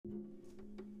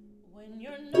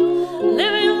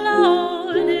Living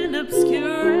alone in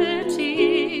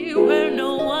obscurity, where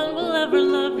no one will ever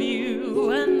love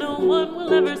you and no one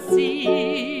will ever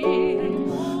see.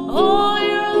 All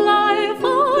your life,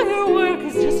 all your work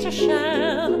is just a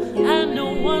sham, and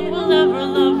no one will ever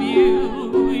love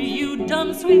you, you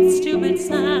dumb, sweet, stupid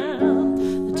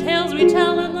Sam. The tales we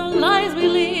tell and the lies we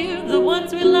leave, the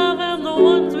ones we love and the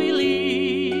ones we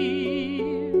leave.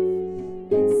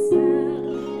 It's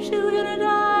sad, she's gonna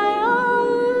die alone.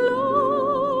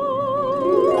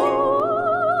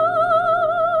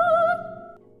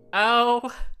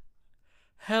 Oh,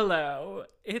 hello,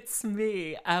 it's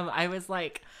me. I was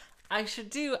like, I should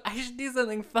do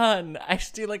something fun. I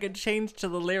should do like a change to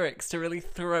the lyrics to really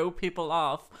throw people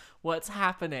off what's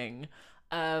happening.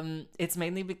 It's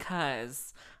mainly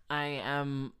because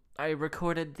I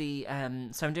recorded the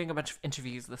so I'm doing a bunch of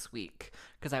interviews this week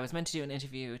because I was meant to do an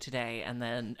interview today and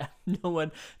then no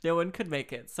one could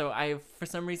make it. So I've for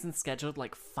some reason scheduled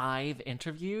like 5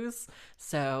 interviews.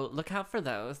 So look out for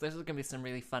those. There's going to be some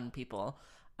really fun people.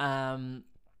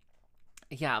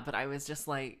 Yeah, but I was just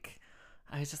like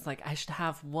I should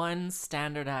have one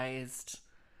standardized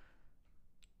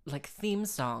like theme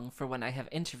song for when I have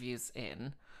interviews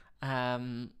in.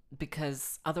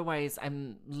 Because otherwise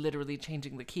I'm literally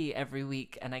changing the key every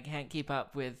week and I can't keep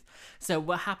up with. So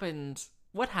what happened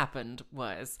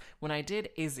was when I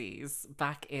did Izzy's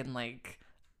back in like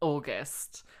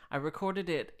August, I recorded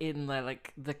it in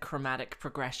the chromatic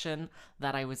progression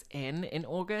that I was in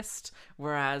August,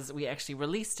 whereas we actually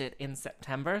released it in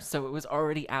September, so it was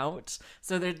already out.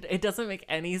 So it doesn't make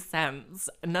any sense.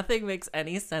 Nothing makes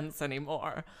any sense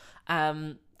anymore.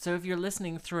 So if you're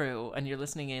listening through and you're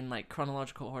listening in like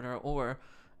chronological order or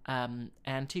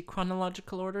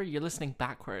anti-chronological order, you're listening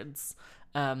backwards.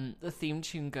 The theme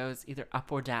tune goes either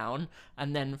up or down,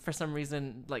 and then for some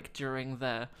reason, like during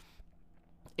the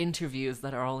interviews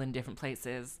that are all in different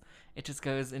places, it just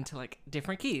goes into like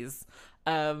different keys.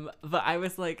 But I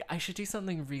was like, I should do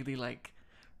something really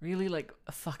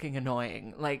fucking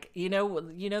annoying. Like, you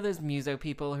know those muso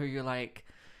people who you're like,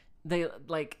 they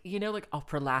like, like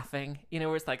opera laughing,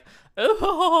 where it's like,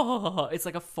 oh, it's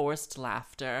like a forced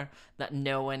laughter that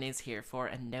no one is here for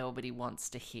and nobody wants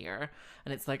to hear,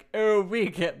 and it's like, oh, we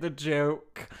get the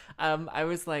joke. I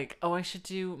was like, oh, I should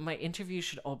do my interview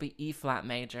should all be E flat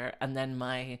major, and then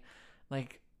my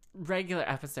like regular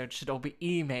episodes should all be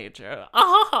E major.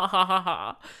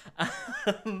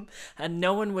 And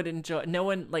no one would enjoy,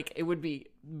 like, it would be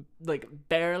like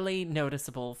barely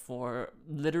noticeable for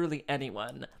literally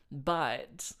anyone,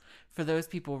 but for those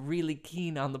people really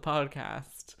keen on the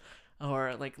podcast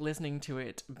or like listening to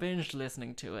it, binge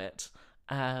listening to it,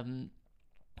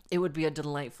 it would be a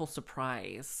delightful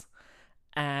surprise.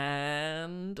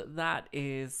 And that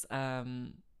is a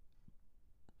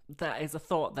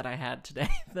thought that I had today.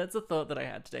 That's a thought that I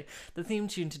had today. The theme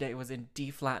tune today was in D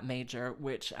flat major,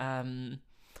 which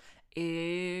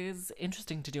is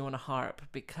interesting to do on a harp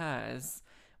because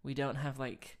we don't have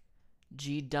like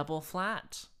G double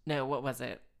flat. No, what was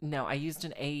it? No, I used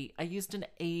an A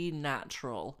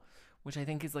natural, which I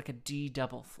think is like a B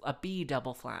double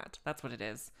flat. That's what it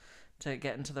is to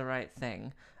get into the right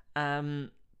thing.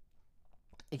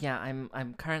 Yeah,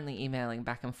 I'm currently emailing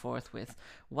back and forth with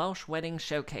Welsh Wedding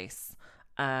Showcase,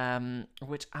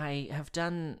 which I have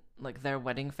done like their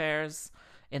wedding fairs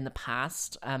in the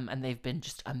past, and they've been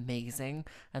just amazing.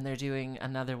 And they're doing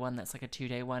another one that's like a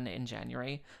 2-day one in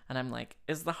January, and I'm like,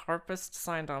 is the harpist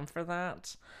signed on for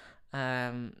that?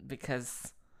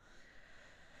 Because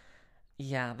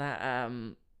yeah,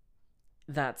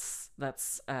 that's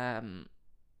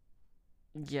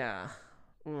yeah.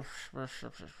 I'm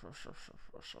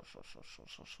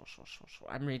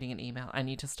reading an email. I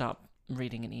need to stop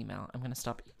reading an email. I'm going to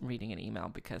stop reading an email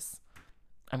because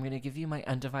I'm going to give you my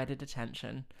undivided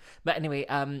attention. But anyway,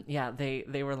 yeah,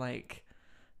 they were like,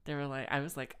 I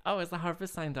was like, oh, is the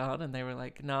harpist signed on? And they were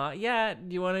like, not yet.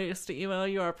 Do you want us to email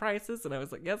you our prices? And I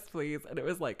was like, yes, please. And it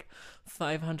was like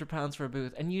 £500 for a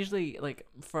booth. And usually, like,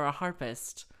 for a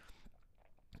harpist,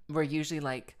 we're usually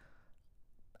like,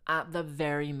 at the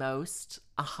very most,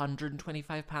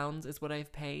 £125 is what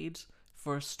I've paid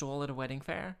for a stall at a wedding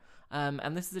fair.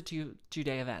 And this is a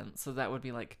two-day event, so that would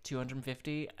be like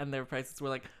 $250, and their prices were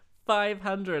like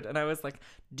 $500. And I was like,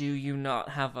 do you not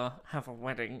have a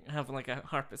wedding, have like a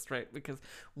harpist rate? Because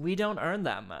we don't earn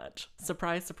that much.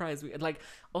 Surprise, surprise. We like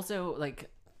also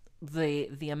like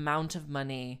the amount of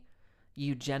money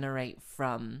you generate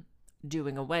from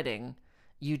doing a wedding,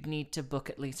 you'd need to book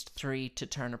at least 3 to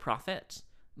turn a profit.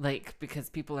 Like, because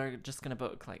people are just gonna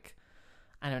book like,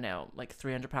 I don't know, like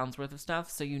 £300 worth of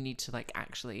stuff. So you need to like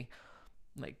actually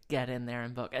like get in there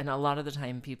and book. And a lot of the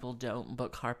time people don't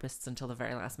book harpists until the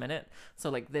very last minute. So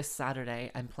like this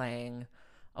Saturday I'm playing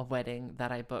a wedding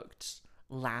that I booked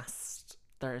last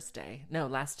Tuesday.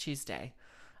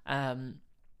 Um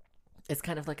it's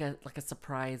kind of like a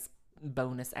surprise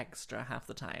bonus extra half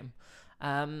the time.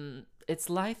 It's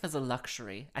life as a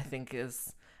luxury, I think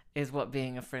is what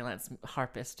being a freelance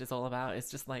harpist is all about.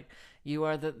 It's just like you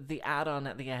are the add-on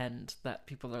at the end that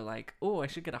people are like, oh, I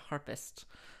should get a harpist.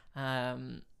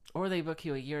 Um, or they book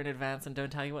you a year in advance and don't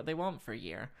tell you what they want for a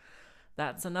year.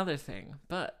 That's another thing.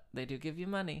 But they do give you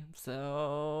money,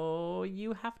 so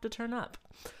you have to turn up.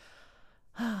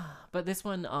 But this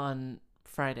one on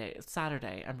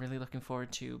Saturday, I'm really looking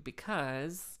forward to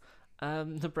because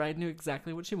the bride knew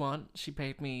exactly what she wanted. She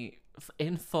paid me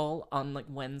in full on like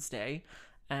Wednesday,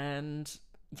 and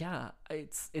yeah,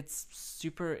 it's a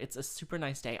super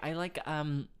nice day.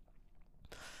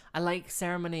 I like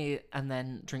ceremony and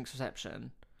then drinks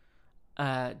reception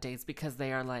days because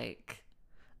they're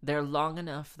long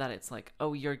enough that it's like,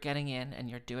 oh, you're getting in and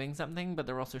you're doing something, but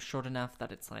they're also short enough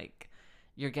that it's like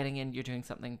you're getting in, you're doing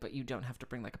something, but you don't have to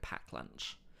bring like a packed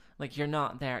lunch. Like you're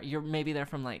not there. You're maybe there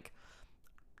from like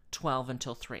 12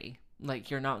 until 3.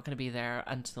 Like you're not going to be there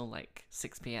until like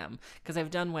 6 p.m. Because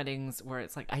I've done weddings where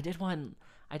it's like I did one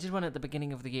at the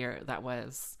beginning of the year that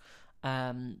was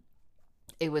um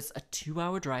it was a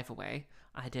 2-hour drive away.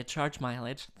 I did charge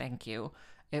mileage, thank you.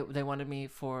 They wanted me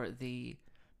for the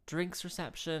drinks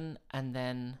reception and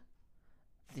then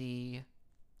the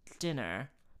dinner,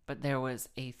 but there was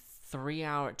a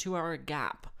 2-hour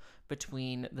gap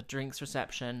between the drinks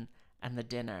reception and the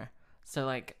dinner. So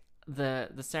like the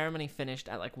ceremony finished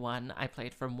at like 1. I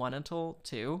played from 1 until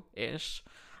 2 ish.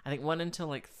 I think 1 until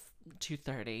like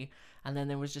 2:30, and then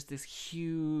there was just this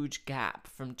huge gap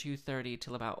from 2:30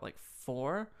 till about like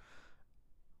 4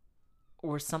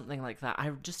 or something like that.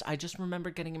 I just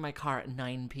remember getting in my car at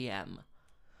 9 p.m.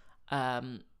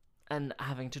 And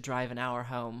having to drive an hour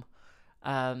home.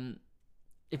 Um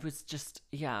it was just,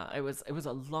 yeah, it was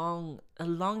a long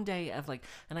day of like,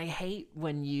 and I hate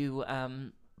when you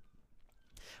have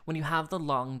the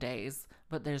long days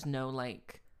but there's no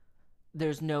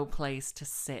place to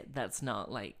sit that's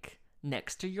not like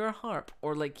next to your harp,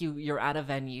 or like you're at a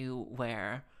venue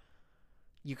where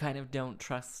you kind of don't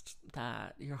trust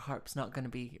that your harp's not going to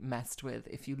be messed with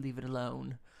if you leave it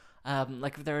alone.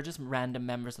 Like if there are just random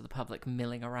members of the public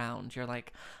milling around, you're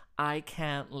like, I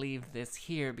can't leave this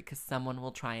here because someone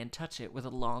will try and touch it with a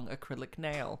long acrylic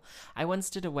nail. I once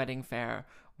did a wedding fair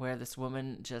where this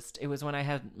woman it was when I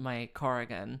had my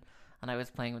corrigan and I was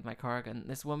playing with my corrigan.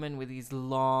 This woman with these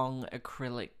long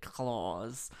acrylic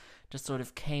claws just sort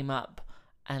of came up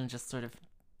and just sort of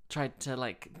tried to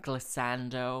like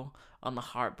glissando on the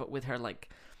harp, but with her like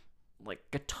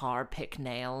guitar pick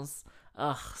nails.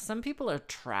 Ugh, some people are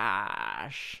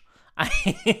trash. I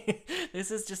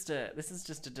this is just a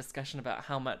discussion about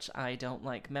how much I don't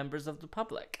like members of the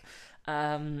public.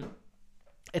 Um,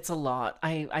 it's a lot.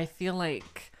 I feel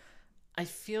like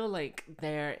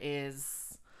there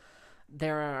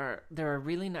are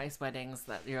really nice weddings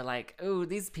that you're like, oh,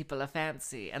 these people are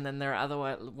fancy, and then there are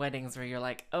other weddings where you're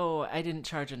like, oh, I didn't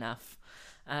charge enough.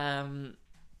 Um,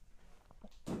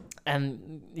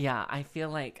 and yeah, I feel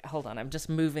like, hold on, I'm just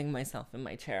moving myself in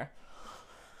my chair.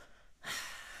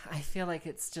 I feel like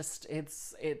it's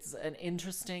an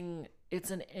interesting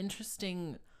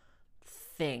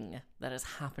thing that is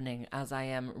happening as I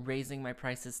am raising my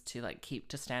prices to like keep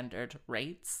to standard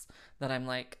rates, that I'm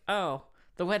like, oh,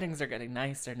 the weddings are getting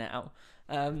nicer now.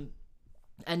 Um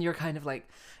and you're kind of like,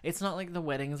 it's not like the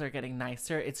weddings are getting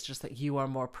nicer, it's just that you are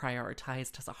more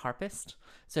prioritized as a harpist.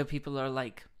 So people are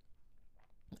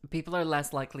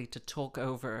less likely to talk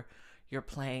over your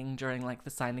playing during like the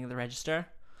signing of the register.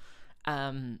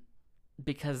 Um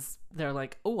because they're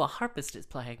like, oh, a harpist is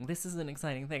playing. This is an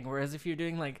exciting thing. Whereas if you're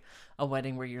doing like a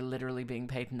wedding where you're literally being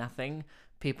paid nothing,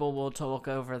 people will talk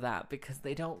over that because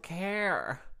they don't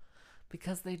care.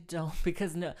 Because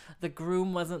no, the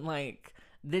groom wasn't like,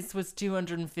 this was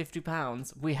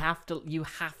 £250. You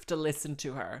have to listen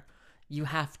to her. You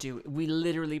have to. We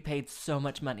literally paid so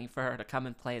much money for her to come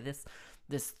and play this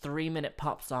 3-minute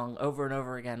pop song over and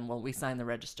over again while we sign the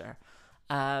register.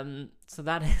 So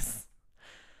that's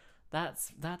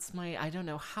my, I don't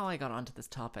know how I got onto this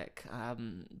topic.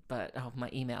 But oh, my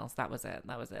emails, that was it.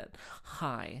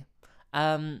 Hi.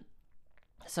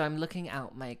 So I'm looking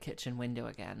out my kitchen window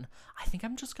again. I think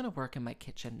I'm just gonna work in my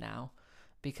kitchen now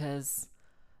because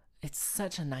it's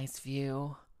such a nice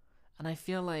view. And I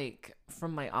feel like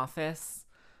from my office,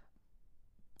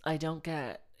 I don't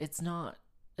get, it's not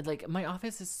like my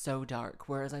office is so dark,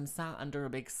 whereas I'm sat under a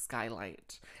big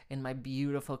skylight in my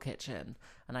beautiful kitchen,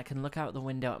 and I can look out the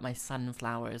window at my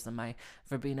sunflowers and my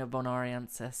Verbena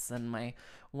bonariensis and my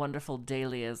wonderful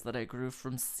dahlias that I grew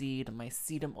from seed, and my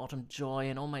sedum autumn joy,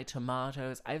 and all my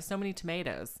tomatoes. I have so many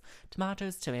tomatoes.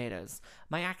 Tomatoes.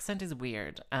 My accent is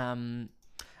weird. And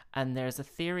there's a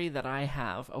theory that I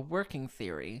have, a working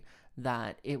theory,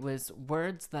 that it was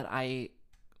words that I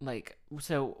like.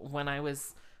 So when I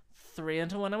was 3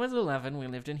 until when I was 11, we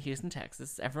lived in Houston,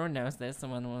 Texas. Everyone knows this.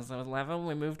 And when I was 11,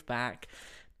 we moved back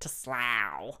to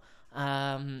Slough.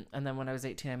 And then when I was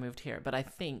 18, I moved here. But I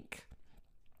think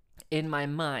in my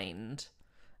mind,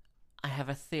 I have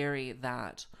a theory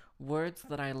that words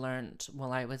that I learned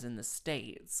while I was in the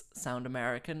States sound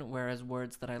American, whereas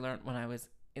words that I learned when I was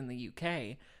in the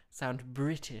UK sound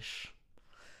British.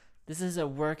 This is a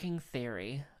working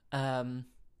theory. I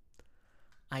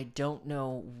don't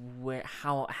know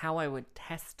how I would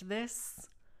test this,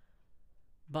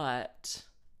 but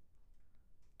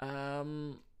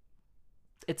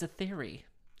it's a theory.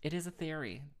 It is a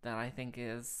theory that I think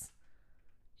is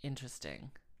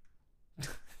interesting.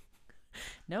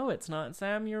 No, it's not,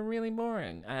 Sam. You're really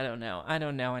boring. I don't know. I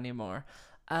don't know anymore.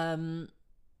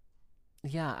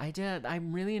 Yeah, I did.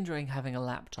 I'm really enjoying having a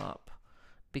laptop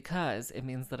because it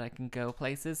means that I can go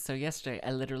places. So yesterday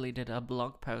I literally did a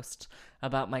blog post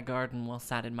about my garden while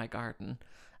sat in my garden,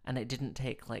 and it didn't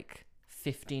take like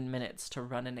 15 minutes to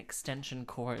run an extension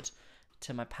cord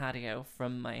to my patio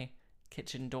from my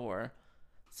kitchen door.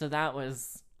 So that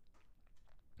was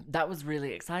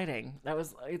really exciting.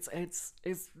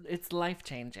 It's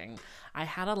life-changing. I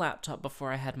had a laptop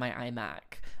before I had my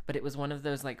iMac, but it was one of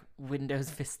those like Windows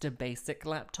Vista Basic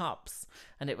laptops,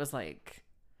 and it was like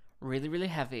really, really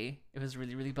heavy. It was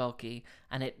really, really bulky,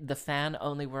 and the fan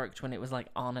only worked when it was like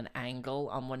on an angle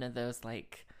on one of those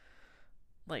like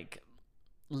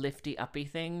lifty uppy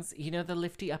things. You know the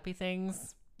lifty uppy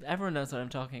things? Everyone knows what I'm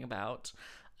talking about.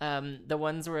 The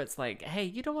ones where it's like, hey,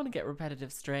 you don't want to get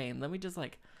repetitive strain. Let me just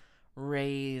like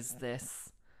raise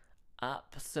this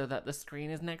up so that the screen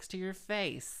is next to your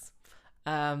face.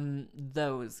 The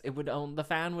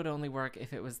fan would only work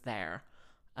if it was there.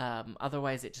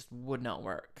 Otherwise it just would not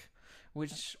work,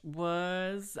 which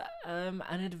was an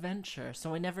adventure.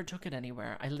 So I never took it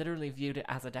anywhere. I literally viewed it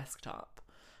as a desktop.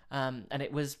 And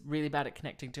it was really bad at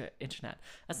connecting to internet.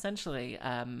 Essentially,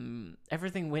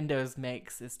 everything Windows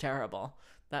makes is terrible.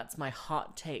 That's my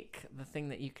hot take, the thing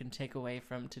that you can take away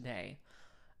from today.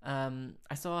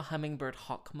 I saw a hummingbird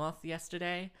hawk moth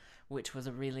yesterday, which was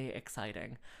really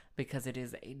exciting because it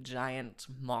is a giant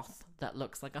moth that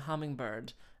looks like a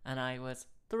hummingbird, and I was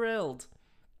thrilled.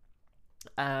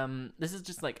 This is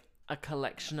just like a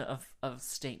collection of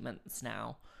statements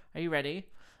now. Are you ready?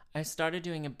 I started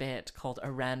doing a bit called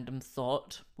A Random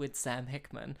Thought with Sam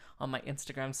Hickman on my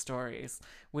Instagram stories,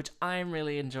 which I'm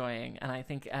really enjoying. And I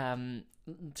think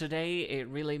today it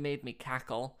really made me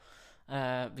cackle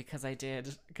because I'm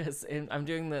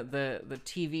doing the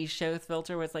TV show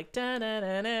filter where it's like da na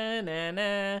na na na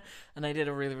na, and I did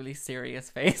a really, really serious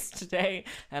face today,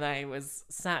 and I was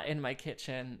sat in my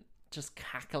kitchen just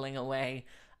cackling away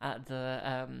at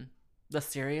the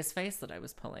serious face that I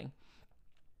was pulling.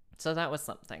 So that was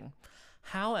something.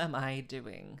 How am I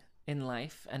doing in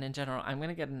life and in general? I'm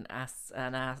gonna get an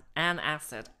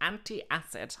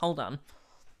anti-acid. Hold on.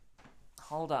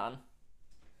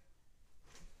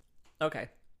 Okay,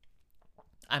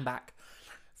 I'm back.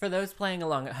 For those playing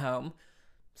along at home,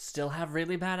 still have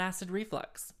really bad acid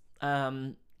reflux.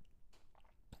 What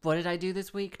did I do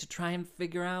this week to try and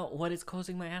figure out what is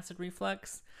causing my acid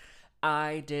reflux?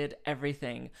 I did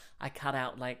everything. I cut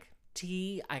out like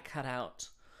tea. I cut out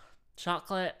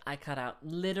chocolate. I cut out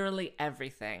literally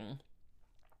everything.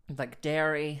 Like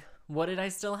dairy. What did I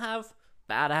still have?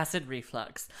 Bad acid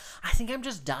reflux. I think I'm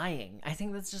just dying. I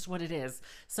think that's just what it is.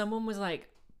 Someone was like,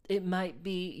 it might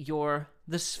be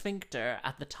the sphincter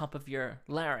at the top of your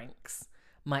larynx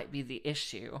might be the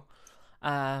issue.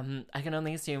 I can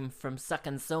only assume from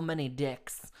sucking so many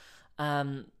dicks.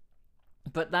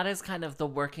 But that is kind of the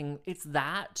working, it's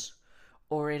that,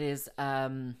 or it is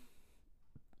that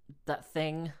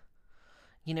thing,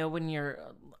 you know, when you're,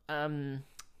 I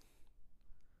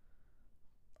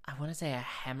want to say a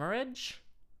hemorrhage,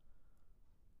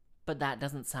 but that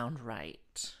doesn't sound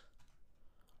right.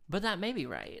 But that may be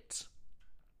right.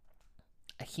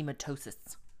 A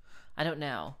hematosis. I don't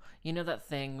know. You know that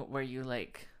thing where you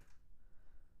like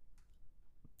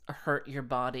hurt your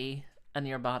body and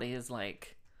your body is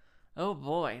like, oh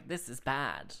boy, this is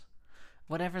bad.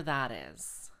 Whatever that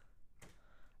is.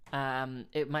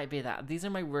 It might be that. These are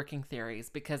my working theories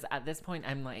because at this point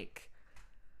I'm like,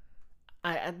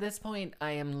 At this point,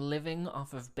 I am living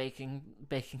off of baking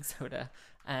soda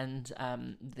and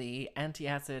the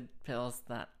antacid pills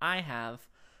that I have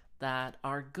that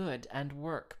are good and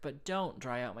work, but don't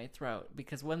dry out my throat.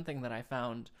 Because one thing that I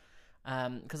found,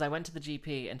 because I went to the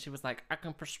GP and she was like, "I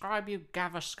can prescribe you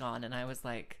Gaviscon," and I was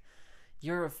like,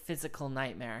 "You're a physical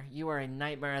nightmare. You are a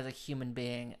nightmare as a human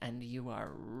being, and you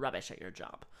are rubbish at your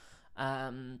job."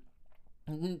 Um,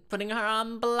 Putting her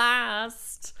on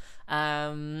blast.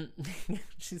 Um,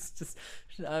 she's just,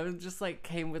 I was just like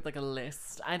came with like a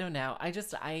list. I don't know. I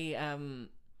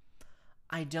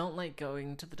don't like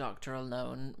going to the doctor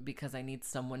alone because I need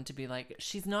someone to be like,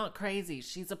 she's not crazy.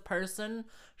 She's a person.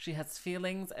 She has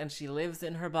feelings and she lives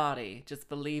in her body. Just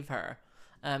believe her.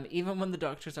 Even when the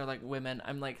doctors are like women,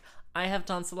 I'm like, I have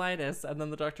tonsillitis. And then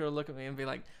the doctor will look at me and be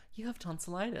like, you have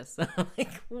tonsillitis. And I'm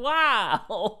like,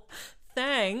 wow,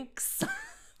 thanks.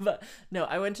 But no,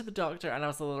 I went to the doctor and I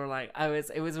was a little like,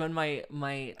 it was when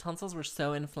my tonsils were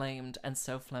so inflamed and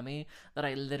so phlegmy that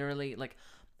I literally, like,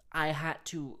 I had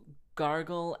to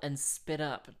gargle and spit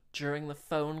up during the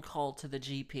phone call to the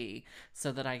GP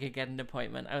so that I could get an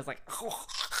appointment. I was like, oh,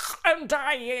 I'm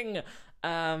dying.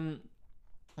 And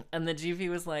the GP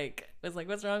was like,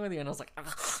 what's wrong with you? And I was like,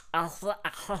 I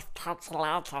have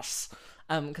tonsillitis.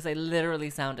 Because I literally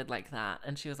sounded like that.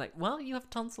 And she was like, well, you have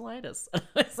tonsillitis. And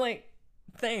I was like,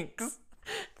 thanks.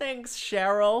 Thanks,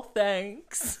 Cheryl.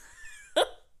 Thanks.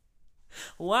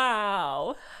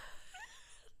 Wow.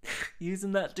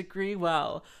 Using that degree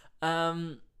well.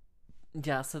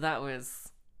 Yeah, so that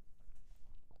was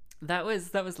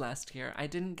last year. I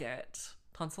didn't get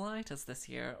tonsillitis this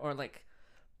year, or like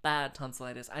bad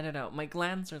tonsillitis. I don't know. My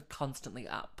glands are constantly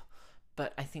up,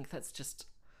 but I think that's just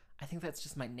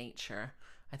my nature.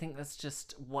 I think that's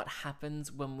just what happens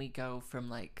when we go from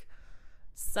like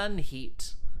sun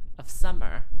heat of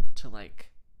summer to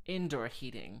like indoor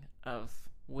heating of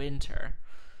winter.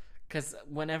 Because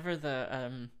whenever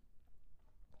the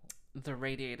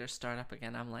radiators start up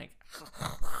again, I'm like,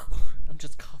 I'm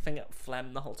just coughing up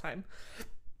phlegm the whole time.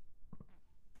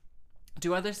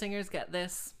 Do other singers get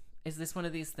this? Is this one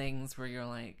of these things where you're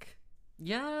like,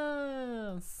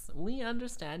 yes, we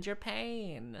understand your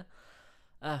pain?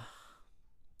 Ugh.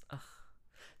 Ugh.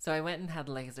 So I went and had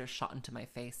lasers shot into my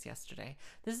face yesterday.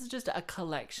 This is just a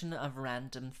collection of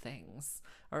random things,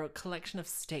 or a collection of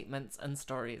statements and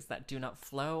stories that do not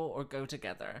flow or go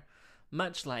together.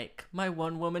 Much like my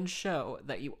one-woman show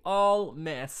that you all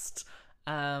missed.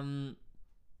 Yeah,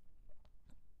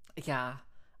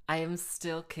 I am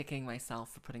still kicking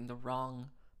myself for putting the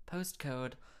wrong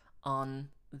postcode on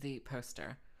the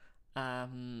poster.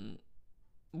 Um,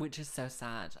 which is so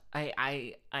sad.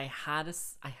 I had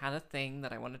a thing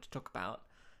that I wanted to talk about,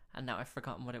 and now I've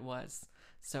forgotten what it was.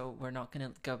 So we're not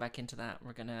gonna go back into that.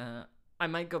 I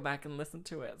might go back and listen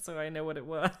to it so I know what it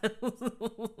was.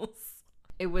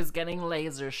 It was getting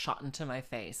lasers shot into my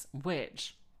face,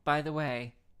 which, by the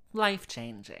way, life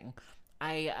changing.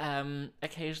 I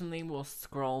occasionally will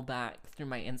scroll back through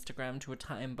my Instagram to a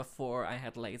time before I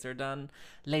had laser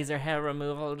hair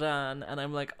removal done, and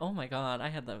I'm like, oh my god, I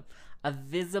had a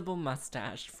visible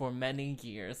mustache for many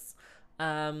years.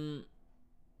 Um,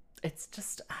 it's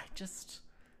just,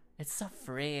 it's so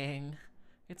freeing.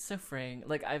 It's so freeing.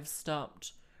 Like, I've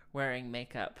stopped wearing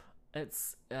makeup.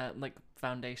 It's like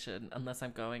foundation, unless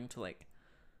I'm going to like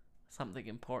something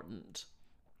important,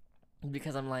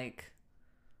 because I'm like,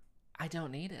 I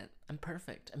don't need it. I'm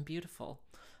perfect. I'm beautiful.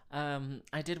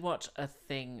 I did watch a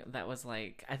thing that was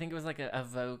like, I think it was like a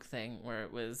Vogue thing where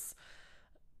it was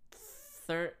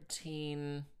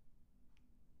 13,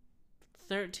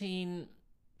 13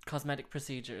 cosmetic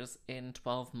procedures in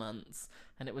 12 months.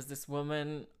 And it was this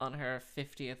woman on her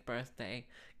 50th birthday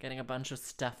getting a bunch of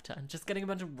stuff done, just getting a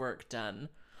bunch of work done.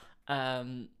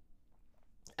 Um,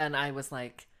 and I was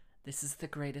like, this is the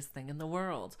greatest thing in the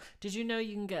world. Did you know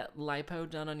you can get lipo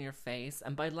done on your face?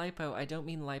 And by lipo, I don't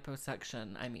mean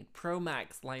liposuction. I mean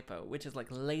Pro-Max lipo, which is like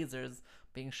lasers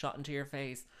being shot into your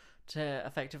face to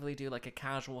effectively do like a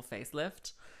casual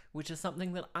facelift, which is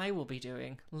something that I will be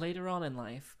doing later on in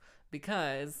life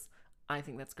because I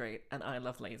think that's great and I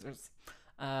love lasers.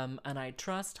 And I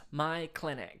trust my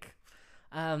clinic.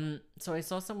 So I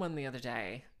saw someone the other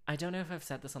day. I don't know if I've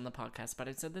said this on the podcast, but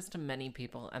I've said this to many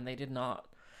people and they didn't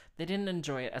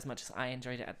enjoy it as much as I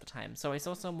enjoyed it at the time. So I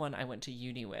saw someone I went to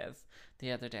uni with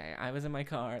the other day. I was in my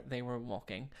car, they were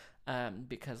walking,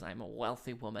 because I'm a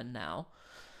wealthy woman now.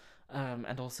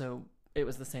 And also, it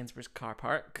was the Sainsbury's car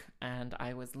park, and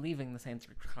I was leaving the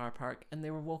Sainsbury's car park, and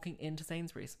they were walking into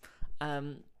Sainsbury's.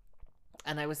 And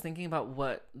I was thinking about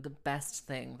what the best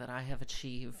thing that I have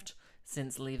achieved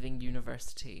since leaving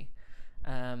university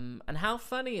And how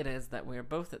funny it is that we're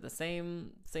both at the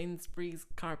same Sainsbury's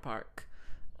car park.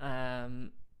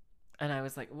 And I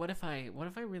was like, what if I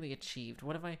really achieved?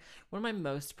 What am I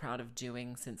most proud of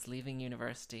doing since leaving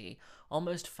university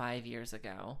almost 5 years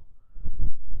ago?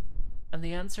 And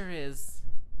the answer is,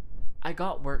 I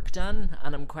got work done,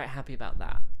 and I'm quite happy about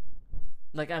that.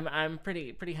 Like I'm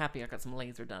pretty happy I got some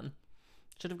laser done.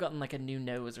 Should have gotten like a new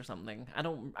nose or something.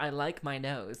 I like my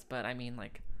nose, but I mean,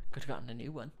 like, could have gotten a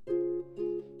new one.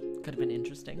 Could have been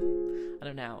interesting. I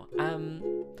don't know.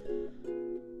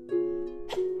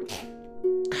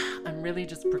 I'm really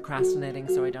just procrastinating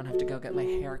so I don't have to go get my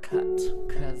hair cut,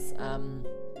 because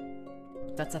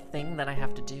that's a thing that I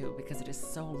have to do because it is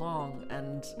so long,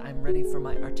 and I'm ready for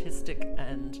my artistic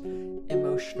and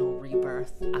emotional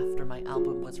rebirth after my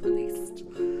album was released,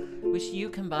 which you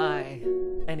can buy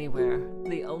anywhere.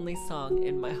 The Only Song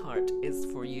in My Heart Is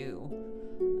For You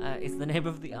is the name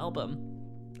of the album.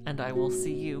 And I will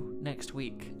see you next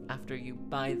week after you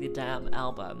buy the damn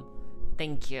album.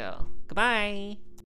 Thank you. Goodbye.